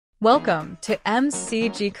Welcome to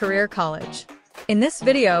MCG Career College. In this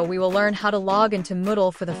video, we will learn how to log into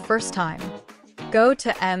Moodle for the first time. Go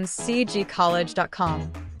to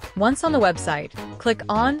mcgcollege.com. Once on the website, click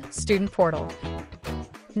on Student Portal.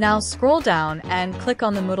 Now scroll down and click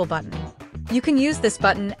on the Moodle button. You can use this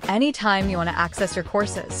button anytime you want to access your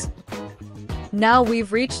courses. Now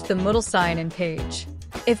we've reached the Moodle sign-in page.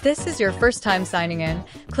 If this is your first time signing in,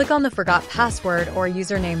 click on the Forgot Password or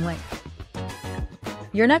Username link.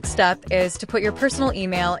 Your next step is to put your personal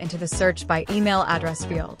email into the Search by Email Address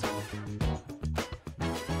field.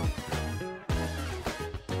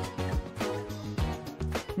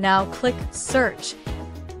 Now click Search.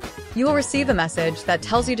 You will receive a message that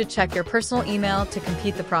tells you to check your personal email to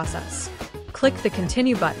complete the process. Click the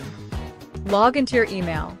Continue button. Log into your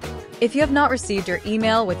email. If you have not received your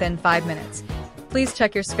email within 5 minutes, please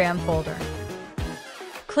check your spam folder.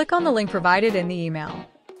 Click on the link provided in the email.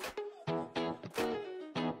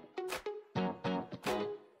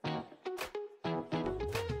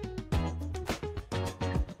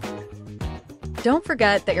 Don't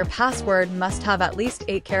forget that your password must have at least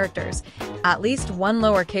 8 characters, at least 1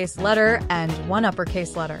 lowercase letter and 1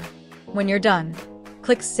 uppercase letter. When you're done,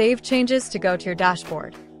 click Save Changes to go to your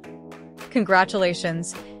dashboard.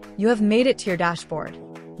 Congratulations, you have made it to your dashboard.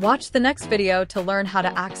 Watch the next video to learn how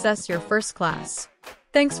to access your first class.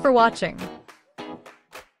 Thanks for watching.